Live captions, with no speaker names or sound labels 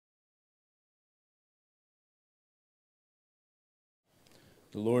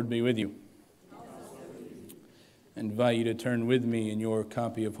The Lord be with you. I invite you to turn with me in your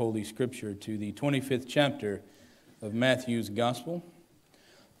copy of Holy Scripture to the 25th chapter of Matthew's Gospel.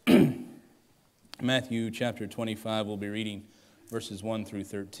 Matthew chapter 25, we'll be reading verses 1 through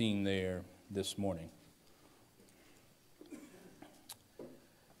 13 there this morning.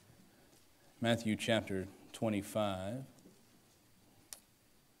 Matthew chapter 25,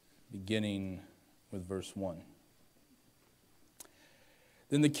 beginning with verse 1.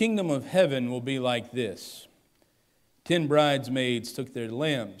 Then the kingdom of heaven will be like this. 10 bridesmaids took their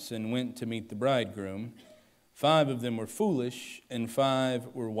lamps and went to meet the bridegroom. 5 of them were foolish, and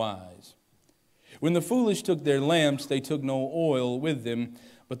 5 were wise. When the foolish took their lamps, they took no oil with them,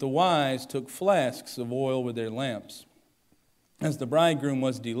 but the wise took flasks of oil with their lamps. As the bridegroom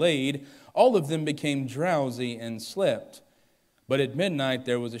was delayed, all of them became drowsy and slept. But at midnight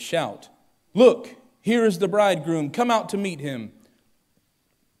there was a shout, "Look, here is the bridegroom, come out to meet him."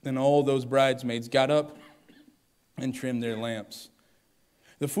 Then all those bridesmaids got up and trimmed their lamps.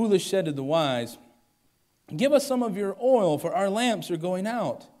 The foolish said to the wise, "Give us some of your oil, for our lamps are going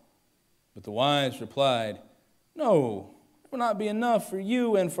out." But the wise replied, "No, it will not be enough for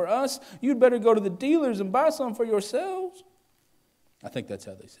you and for us. You'd better go to the dealers and buy some for yourselves." I think that's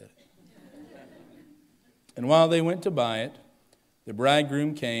how they said it. And while they went to buy it, the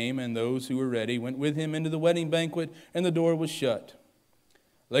bridegroom came, and those who were ready went with him into the wedding banquet, and the door was shut.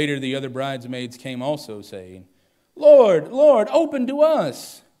 Later the other bridesmaids came also, saying, "Lord, Lord, open to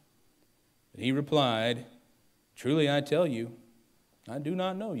us." But he replied, "Truly I tell you, I do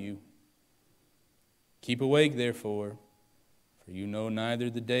not know you. Keep awake, therefore, for you know neither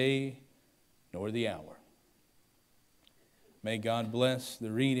the day nor the hour." May God bless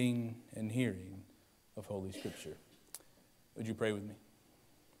the reading and hearing of Holy Scripture. Would you pray with me?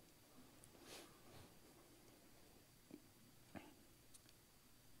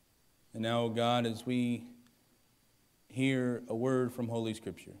 And now, God, as we hear a word from Holy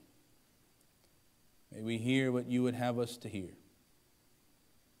Scripture, may we hear what you would have us to hear.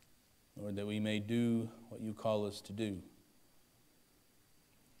 Lord, that we may do what you call us to do,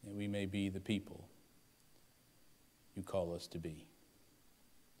 and we may be the people you call us to be.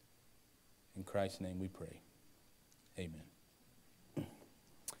 In Christ's name we pray. Amen.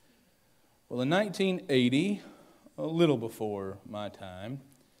 Well, in 1980, a little before my time,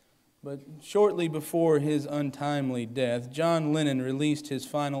 but shortly before his untimely death, John Lennon released his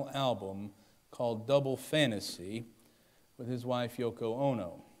final album called Double Fantasy with his wife Yoko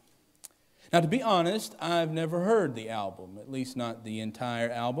Ono. Now, to be honest, I've never heard the album, at least not the entire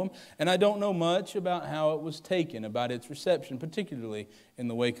album, and I don't know much about how it was taken, about its reception, particularly in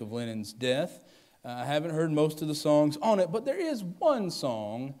the wake of Lennon's death. I haven't heard most of the songs on it, but there is one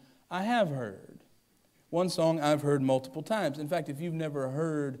song I have heard. One song I've heard multiple times. In fact, if you've never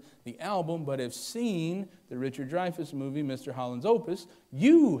heard the album but have seen the Richard Dreyfuss movie, Mr. Holland's Opus,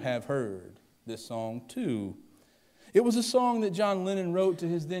 you have heard this song too. It was a song that John Lennon wrote to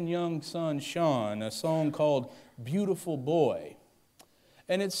his then young son, Sean, a song called Beautiful Boy.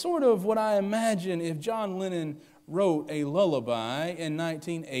 And it's sort of what I imagine if John Lennon wrote a lullaby in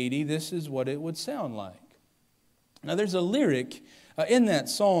 1980, this is what it would sound like. Now, there's a lyric in that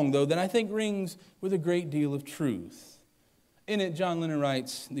song, though, that I think rings with a great deal of truth. In it, John Lennon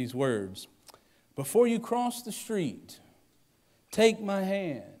writes these words, "Before you cross the street, take my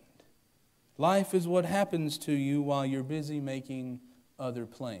hand. Life is what happens to you while you're busy making other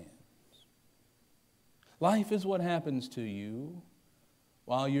plans." Life is what happens to you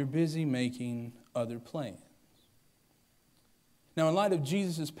while you're busy making other plans. Now, in light of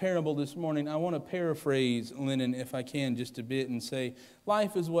Jesus' parable this morning, I want to paraphrase Lennon, if I can, just a bit and say,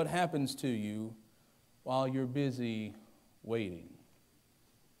 life is what happens to you while you're busy waiting.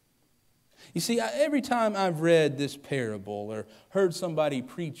 You see, every time I've read this parable or heard somebody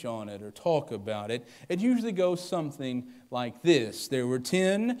preach on it or talk about it, it usually goes something like this. There were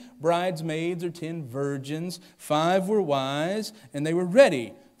 10 bridesmaids or 10 virgins. 5 were wise, and they were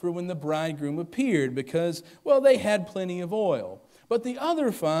ready for when the bridegroom appeared because, well, they had plenty of oil. But the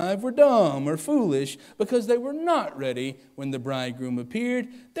other 5 were dumb or foolish because they were not ready when the bridegroom appeared.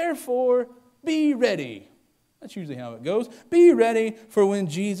 Therefore, be ready. That's usually how it goes. Be ready for when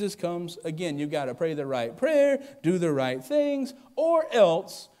Jesus comes again. You've got to pray the right prayer, do the right things, or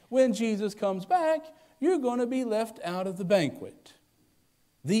else when Jesus comes back, you're going to be left out of the banquet.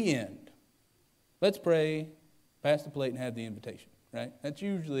 The end. Let's pray, pass the plate, and have the invitation. Right? That's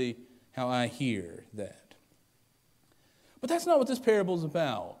usually how I hear that. But that's not what this parable is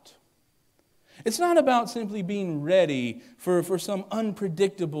about. It's not about simply being ready for some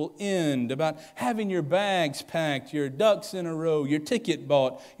unpredictable end, about having your bags packed, your ducks in a row, your ticket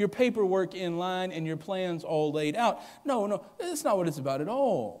bought, your paperwork in line, and your plans all laid out. No, that's not what it's about at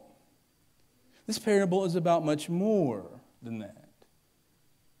all. This parable is about much more than that.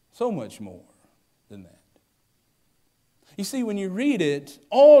 So much more than that. You see, when you read it,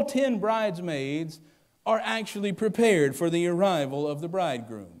 all 10 bridesmaids are actually prepared for the arrival of the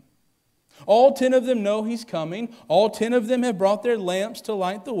bridegroom. All 10 of them know he's coming. All 10 of them have brought their lamps to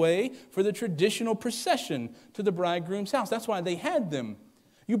light the way for the traditional procession to the bridegroom's house. That's why they had them.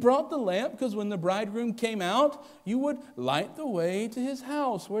 You brought the lamp because when the bridegroom came out, you would light the way to his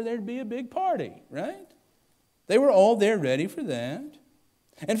house where there'd be a big party, right? They were all there ready for that.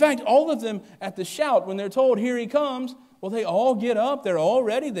 In fact, all of them at the shout, when they're told, here he comes, well, they all get up. They're all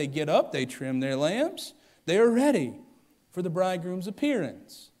ready. They get up. They trim their lamps. They are ready for the bridegroom's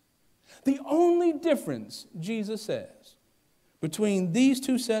appearance. The only difference, Jesus says, between these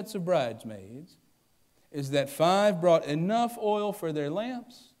two sets of bridesmaids is that 5 brought enough oil for their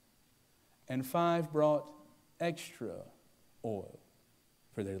lamps and 5 brought extra oil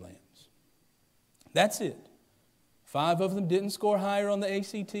for their lamps. That's it. 5 of them didn't score higher on the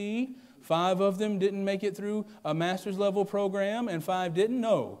ACT. 5 of them didn't make it through a master's level program, and 5 didn't.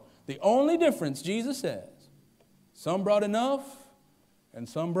 No. The only difference, Jesus says, some brought enough and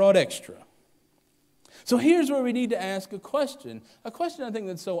some brought extra. So here's where we need to ask a question I think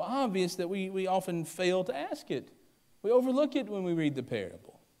that's so obvious that we often fail to ask it. We overlook it when we read the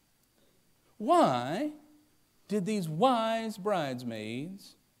parable. Why did these wise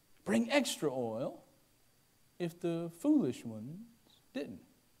bridesmaids bring extra oil if the foolish ones didn't?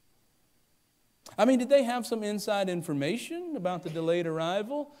 I mean, did they have some inside information about the delayed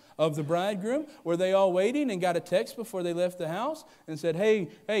arrival of the bridegroom? Were they all waiting and got a text before they left the house and said, hey,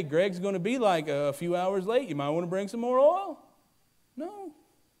 Greg's going to be like a few hours late. You might want to bring some more oil? No.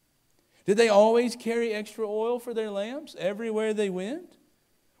 Did they always carry extra oil for their lamps everywhere they went?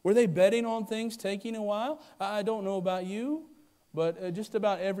 Were they betting on things taking a while? I don't know about you, but just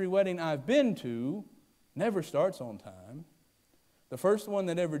about every wedding I've been to never starts on time. The first one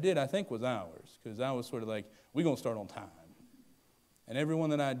that ever did, I think, was ours, because I was sort of like, we're going to start on time. And every one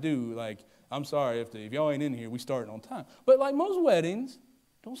that I do, like, I'm sorry, if y'all ain't in here, we start on time. But like most weddings,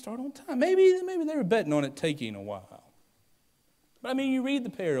 don't start on time. Maybe they were betting on it taking a while. But I mean, you read the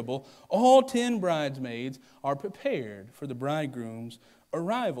parable, all 10 bridesmaids are prepared for the bridegroom's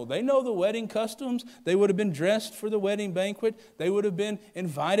arrival. They know the wedding customs. They would have been dressed for the wedding banquet. They would have been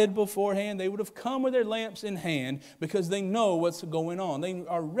invited beforehand. They would have come with their lamps in hand because they know what's going on. They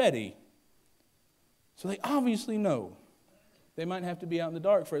are ready. So they obviously know. They might have to be out in the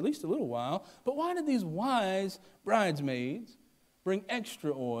dark for at least a little while. But why did these wise bridesmaids bring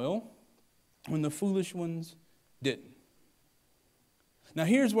extra oil when the foolish ones didn't? Now,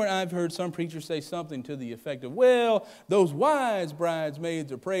 here's where I've heard some preachers say something to the effect of, well, those wise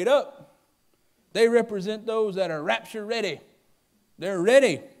bridesmaids are prayed up. They represent those that are rapture ready. They're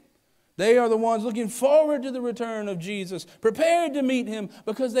ready. They are the ones looking forward to the return of Jesus, prepared to meet him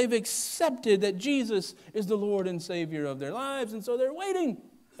because they've accepted that Jesus is the Lord and Savior of their lives, and so they're waiting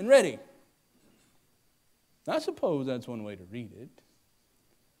and ready. I suppose that's one way to read it.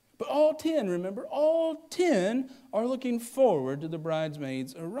 But all 10, remember, all 10 are looking forward to the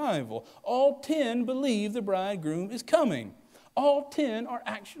bridesmaid's arrival. All 10 believe the bridegroom is coming. All 10 are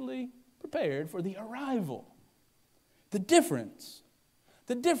actually prepared for the arrival. The difference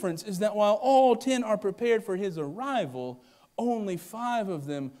is that while all 10 are prepared for his arrival, only 5 of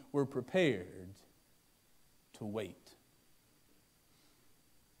them were prepared to wait.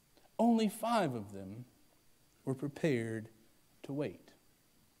 Only 5 of them were prepared to wait.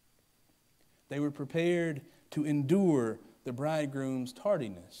 They were prepared to endure the bridegroom's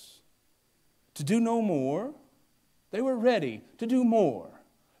tardiness. To do no more, they were ready to do more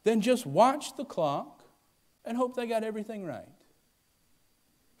than just watch the clock and hope they got everything right.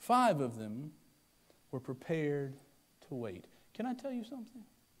 5 of them were prepared to wait. Can I tell you something?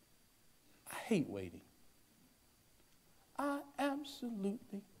 I hate waiting. I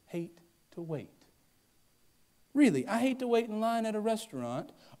absolutely hate to wait. Really, I hate to wait in line at a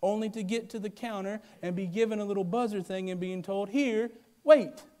restaurant only to get to the counter and be given a little buzzer thing and being told, here,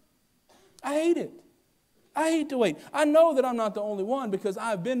 wait. I hate it. I hate to wait. I know that I'm not the only one because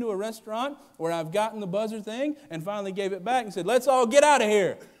I've been to a restaurant where I've gotten the buzzer thing and finally gave it back and said, let's all get out of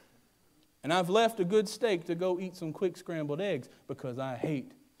here. And I've left a good steak to go eat some quick scrambled eggs because I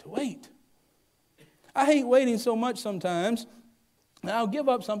hate to wait. I hate waiting so much sometimes that I'll give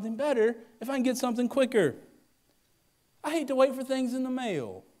up something better if I can get something quicker. I hate to wait for things in the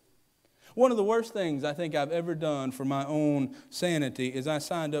mail. One of the worst things I think I've ever done for my own sanity is I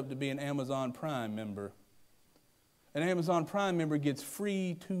signed up to be an Amazon Prime member. An Amazon Prime member gets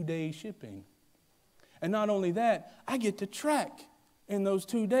free 2-day shipping. And not only that, I get to track in those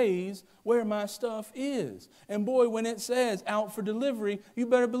 2 days where my stuff is. And boy, when it says out for delivery, you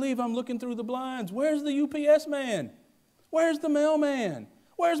better believe I'm looking through the blinds. Where's the UPS man? Where's the mailman?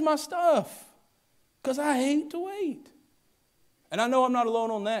 Where's my stuff? Because I hate to wait. And I know I'm not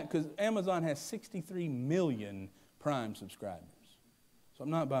alone on that because Amazon has 63 million Prime subscribers. So I'm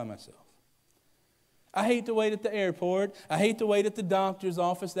not by myself. I hate to wait at the airport. I hate to wait at the doctor's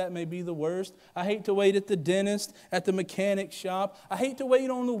office. That may be the worst. I hate to wait at the dentist, at the mechanic shop. I hate to wait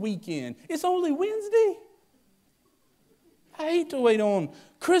on the weekend. It's only Wednesday. I hate to wait on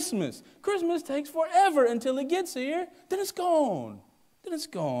Christmas. Christmas takes forever until it gets here. Then it's gone. Then it's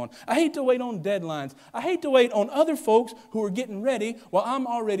gone. I hate to wait on deadlines. I hate to wait on other folks who are getting ready while I'm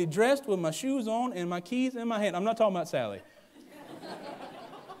already dressed with my shoes on and my keys in my hand. I'm not talking about Sally.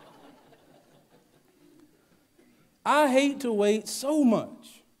 I hate to wait so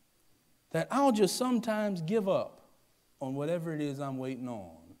much that I'll just sometimes give up on whatever it is I'm waiting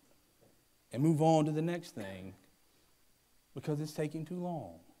on and move on to the next thing because it's taking too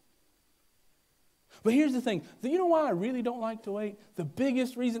long. But here's the thing. You know why I really don't like to wait? The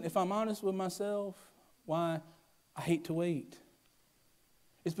biggest reason, if I'm honest with myself, why I hate to wait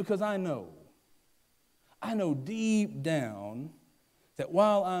is because I know deep down that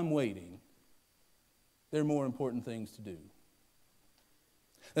while I'm waiting, there are more important things to do.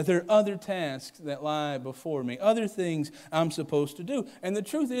 That there are other tasks that lie before me, other things I'm supposed to do. And the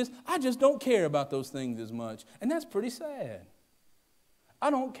truth is, I just don't care about those things as much. And that's pretty sad. I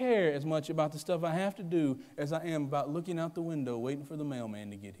don't care as much about the stuff I have to do as I am about looking out the window waiting for the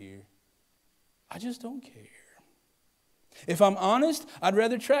mailman to get here. I just don't care. If I'm honest, I'd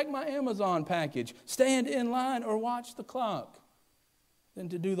rather track my Amazon package, stand in line, or watch the clock than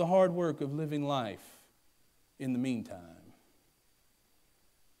to do the hard work of living life in the meantime.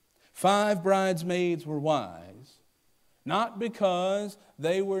 5 bridesmaids were wise, not because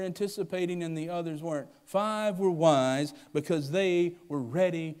they were anticipating and the others weren't. 5 were wise because they were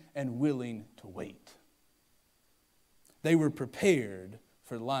ready and willing to wait. They were prepared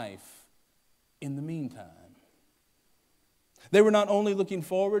for life in the meantime. They were not only looking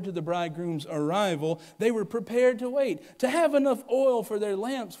forward to the bridegroom's arrival, they were prepared to wait, to have enough oil for their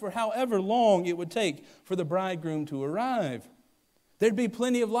lamps for however long it would take for the bridegroom to arrive. There'd be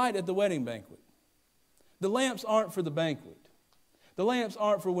plenty of light at the wedding banquet. The lamps aren't for the banquet. The lamps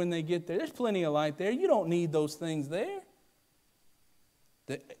aren't for when they get there. There's plenty of light there. You don't need those things there.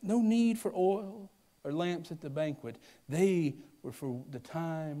 No need for oil or lamps at the banquet. They were for the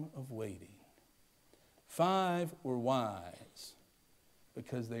time of waiting. 5 were wise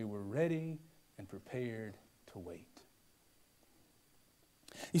because they were ready and prepared to wait.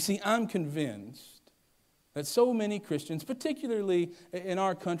 You see, I'm convinced that so many Christians, particularly in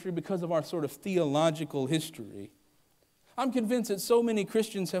our country because of our sort of theological history, I'm convinced that so many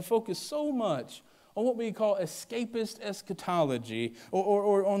Christians have focused so much on what we call escapist eschatology,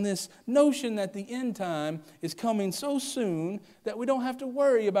 or on this notion that the end time is coming so soon that we don't have to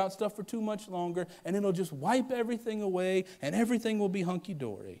worry about stuff for too much longer, and it'll just wipe everything away, and everything will be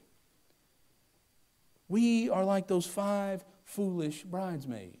hunky-dory. We are like those 5 foolish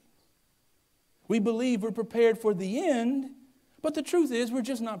bridesmaids. We believe we're prepared for the end, but the truth is we're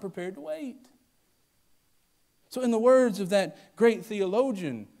just not prepared to wait. So in the words of that great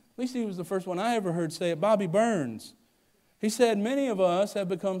theologian, at least he was the first one I ever heard say it, Bobby Burns. He said, many of us have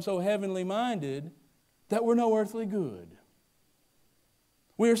become so heavenly minded that we're no earthly good.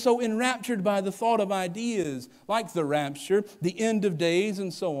 We are so enraptured by the thought of ideas like the rapture, the end of days,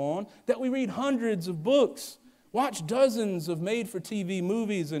 and so on, that we read hundreds of books, watch dozens of made-for-TV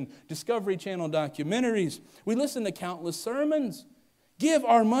movies and Discovery Channel documentaries. We listen to countless sermons. Give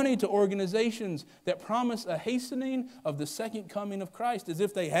our money to organizations that promise a hastening of the second coming of Christ as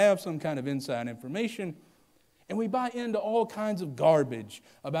if they have some kind of inside information. And we buy into all kinds of garbage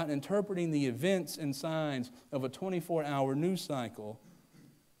about interpreting the events and signs of a 24-hour news cycle.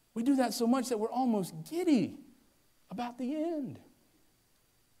 We do that so much that we're almost giddy about the end.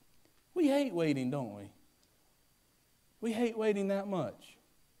 We hate waiting, don't we? We hate waiting that much.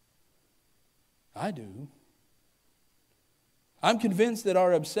 I do. I'm convinced that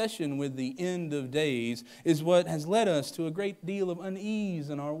our obsession with the end of days is what has led us to a great deal of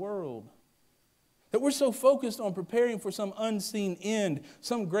unease in our world. That we're so focused on preparing for some unseen end,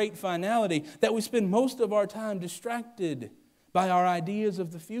 some great finality, that we spend most of our time distracted by our ideas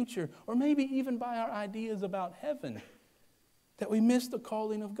of the future, or maybe even by our ideas about heaven, that we miss the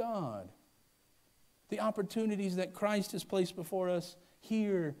calling of God the opportunities that Christ has placed before us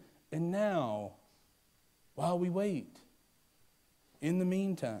here and now while we wait. In the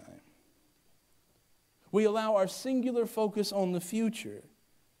meantime, we allow our singular focus on the future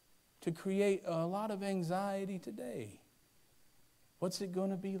to create a lot of anxiety today. What's it going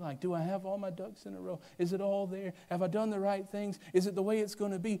to be like? Do I have all my ducks in a row? Is it all there? Have I done the right things? Is it the way it's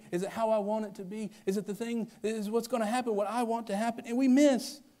going to be? Is it how I want it to be? Is it the thing? Is what's going to happen what I want to happen? And we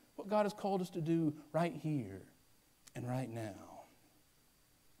miss what God has called us to do right here and right now.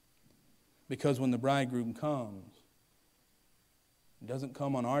 Because when the bridegroom comes, it doesn't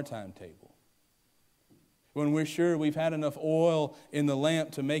come on our timetable. When we're sure we've had enough oil in the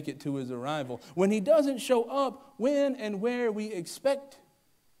lamp to make it to his arrival. When he doesn't show up when and where we expect,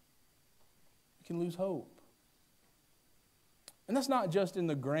 we can lose hope. And that's not just in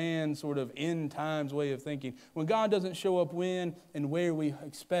the grand sort of end times way of thinking. When God doesn't show up when and where we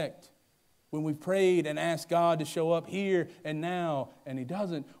expect, when we've prayed and asked God to show up here and now and he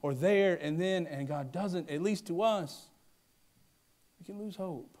doesn't, or there and then and God doesn't, at least to us, we can lose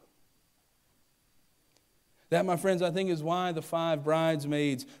hope. That, my friends, I think is why the 5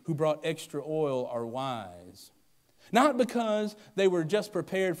 bridesmaids who brought extra oil are wise. Not because they were just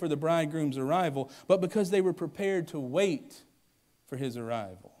prepared for the bridegroom's arrival, but because they were prepared to wait for his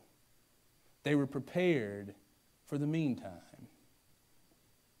arrival. They were prepared for the meantime.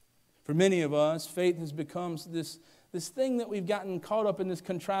 For many of us, faith has become this thing that we've gotten caught up in, this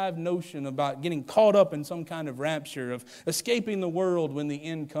contrived notion about getting caught up in some kind of rapture, of escaping the world when the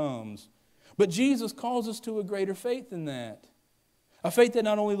end comes. But Jesus calls us to a greater faith than that. A faith that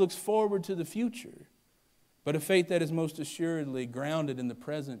not only looks forward to the future, but a faith that is most assuredly grounded in the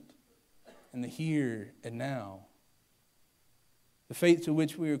present and the here and now. The faith to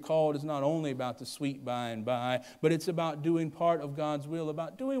which we are called is not only about the sweet by and by, but it's about doing part of God's will,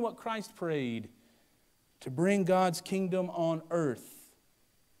 about doing what Christ prayed, to bring God's kingdom on earth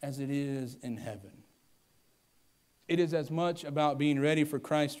as it is in heaven. It is as much about being ready for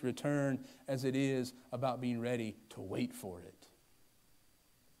Christ's return as it is about being ready to wait for it.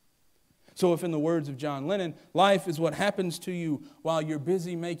 So if in the words of John Lennon, life is what happens to you while you're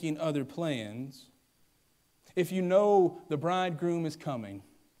busy making other plans, if you know the bridegroom is coming,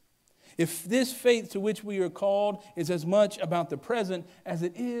 if this faith to which we are called is as much about the present as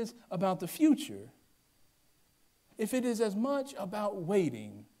it is about the future, if it is as much about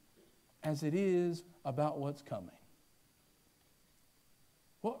waiting as it is about what's coming,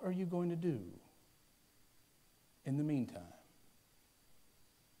 what are you going to do in the meantime?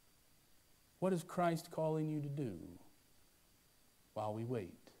 What is Christ calling you to do while we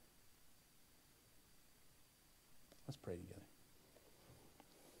wait? Let's pray together.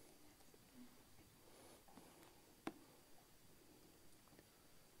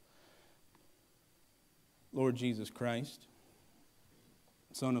 Lord Jesus Christ,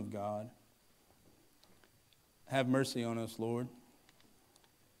 Son of God, have mercy on us, Lord.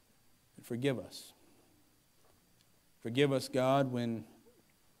 Forgive us. Forgive us, God, when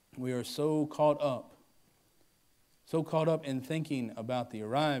we are so caught up in thinking about the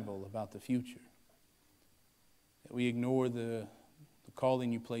arrival, about the future, that we ignore the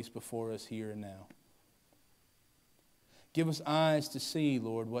calling you place before us here and now. Give us eyes to see,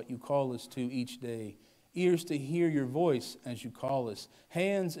 Lord, what you call us to each day, ears to hear your voice as you call us,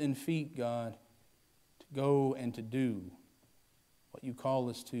 hands and feet, God, to go and to do what you call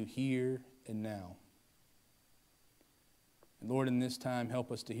us to here and now. And Lord, in this time,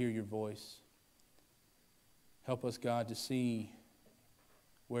 help us to hear your voice. Help us, God, to see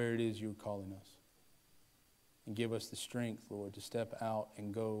where it is you're calling us. And give us the strength, Lord, to step out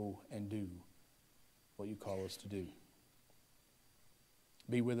and go and do what you call us to do.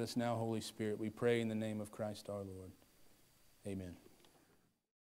 Be with us now, Holy Spirit. We pray in the name of Christ our Lord. Amen.